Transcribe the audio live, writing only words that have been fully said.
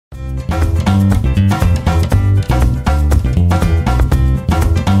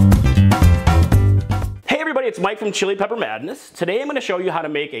Mike from Chili Pepper Madness. Today I'm going to show you how to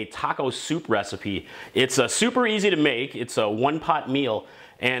make a taco soup recipe. It's super easy to make. It's a one-pot meal,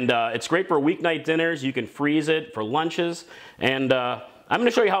 and it's great for weeknight dinners. You can freeze it for lunches, and I'm going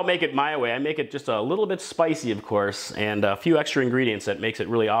to show you how to make it my way. I make it just a little bit spicy, of course, and a few extra ingredients that makes it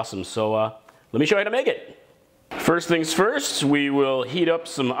really awesome. So let me show you how to make it. First things first, we will heat up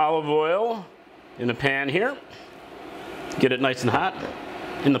some olive oil in the pan here. Get it nice and hot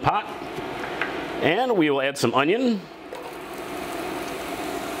in the pot. And we will add some onion.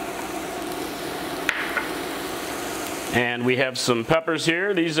 And we have some peppers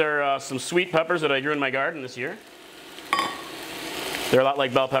here. These are some sweet peppers that I grew in my garden this year. They're a lot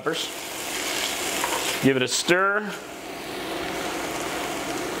like bell peppers. Give it a stir.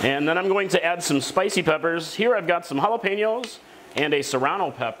 And then I'm going to add some spicy peppers. Here I've got some jalapenos and a serrano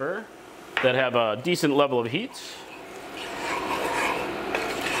pepper that have a decent level of heat.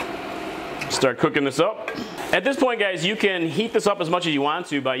 Start cooking this up. At this point, guys, you can heat this up as much as you want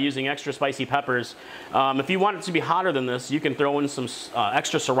to by using extra spicy peppers. If you want it to be hotter than this, you can throw in some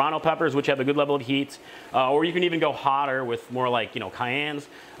extra serrano peppers, which have a good level of heat, or you can even go hotter with more like, cayennes.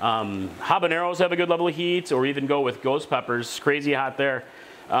 Habaneros have a good level of heat, or even go with ghost peppers, crazy hot there.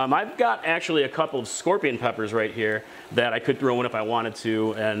 I've got actually a couple of scorpion peppers right here that I could throw in if I wanted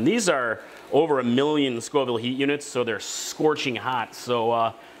to, and these are over 1 million Scoville heat units, so they're scorching hot.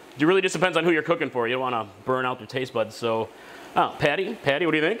 So it really just depends on who you're cooking for. You don't want to burn out your taste buds. So, Patty,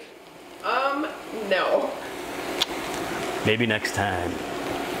 what do you think? No. Maybe next time.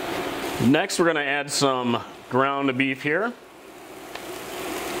 Next, we're going to add some ground beef here.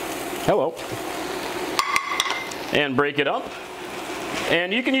 Hello. And break it up.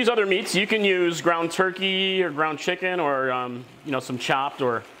 And you can use other meats. You can use ground turkey or ground chicken, or some chopped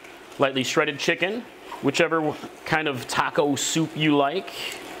or lightly shredded chicken, whichever kind of taco soup you like.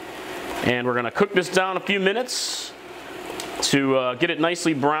 And we're going to cook this down a few minutes to get it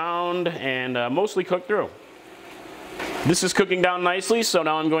nicely browned and mostly cooked through. This is cooking down nicely, so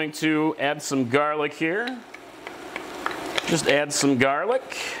now I'm going to add some garlic here. Just add some garlic.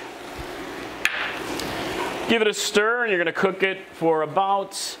 Give it a stir, and you're going to cook it for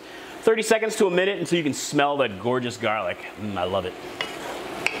about 30 seconds to a minute until you can smell that gorgeous garlic. I love it.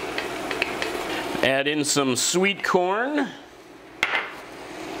 Add in some sweet corn.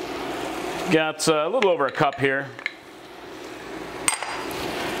 Got a little over a cup here.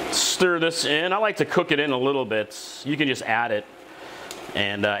 Stir this in. I like to cook it in a little bit. You can just add it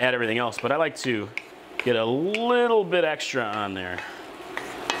and add everything else, but I like to get a little bit extra on there.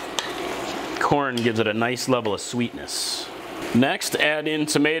 Corn gives it a nice level of sweetness. Next, add in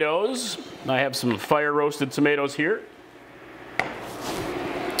tomatoes. I have some fire roasted tomatoes here,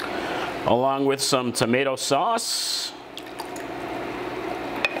 along with some tomato sauce.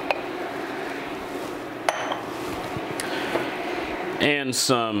 And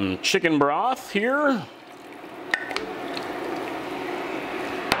some chicken broth here.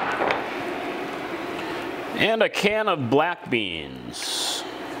 And a can of black beans.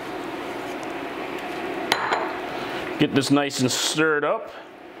 Get this nice and stirred up.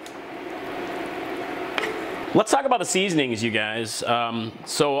 Let's talk about the seasonings, you guys.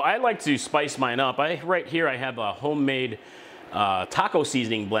 So I like to spice mine up. Right here I have a homemade taco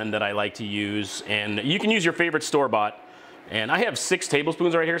seasoning blend that I like to use, and you can use your favorite store-bought. And I have 6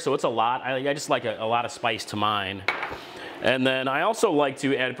 tablespoons right here, so it's a lot. I just like a lot of spice to mine. And then I also like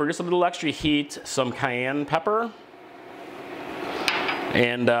to add, for just a little extra heat, some cayenne pepper.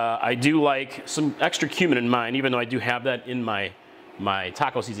 And I do like some extra cumin in mine, even though I do have that in my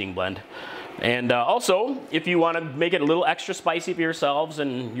taco seasoning blend. And also, if you want to make it a little extra spicy for yourselves,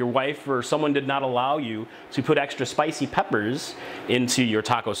 and your wife or someone did not allow you to put extra spicy peppers into your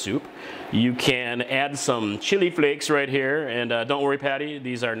taco soup, you can add some chili flakes right here. And don't worry, Patty,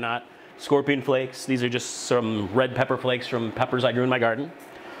 these are not scorpion flakes. These are just some red pepper flakes from peppers I grew in my garden.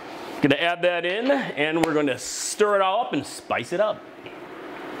 Gonna add that in, and we're going to stir it all up and spice it up.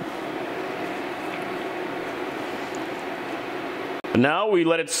 Now we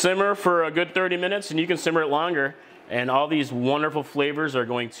let it simmer for a good 30 minutes, and you can simmer it longer, and all these wonderful flavors are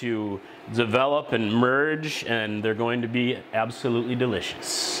going to develop and merge, and they're going to be absolutely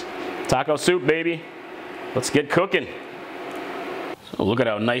delicious. Taco soup, baby. Let's get cooking. So look at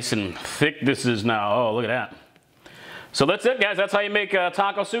how nice and thick this is now. Oh, look at that. So that's it, guys. That's how you make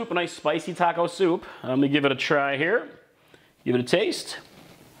taco soup, a nice spicy taco soup. Let me give it a try here. Give it a taste.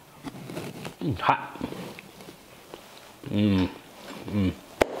 Hot.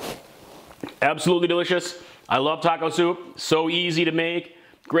 Absolutely delicious. I love taco soup. So easy to make.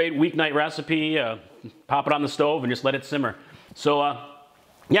 Great weeknight recipe. Pop it on the stove and just let it simmer. So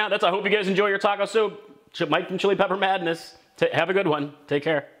yeah, I hope you guys enjoy your taco soup. Mike from Chili Pepper Madness. Have a good one. Take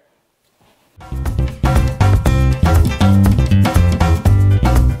care.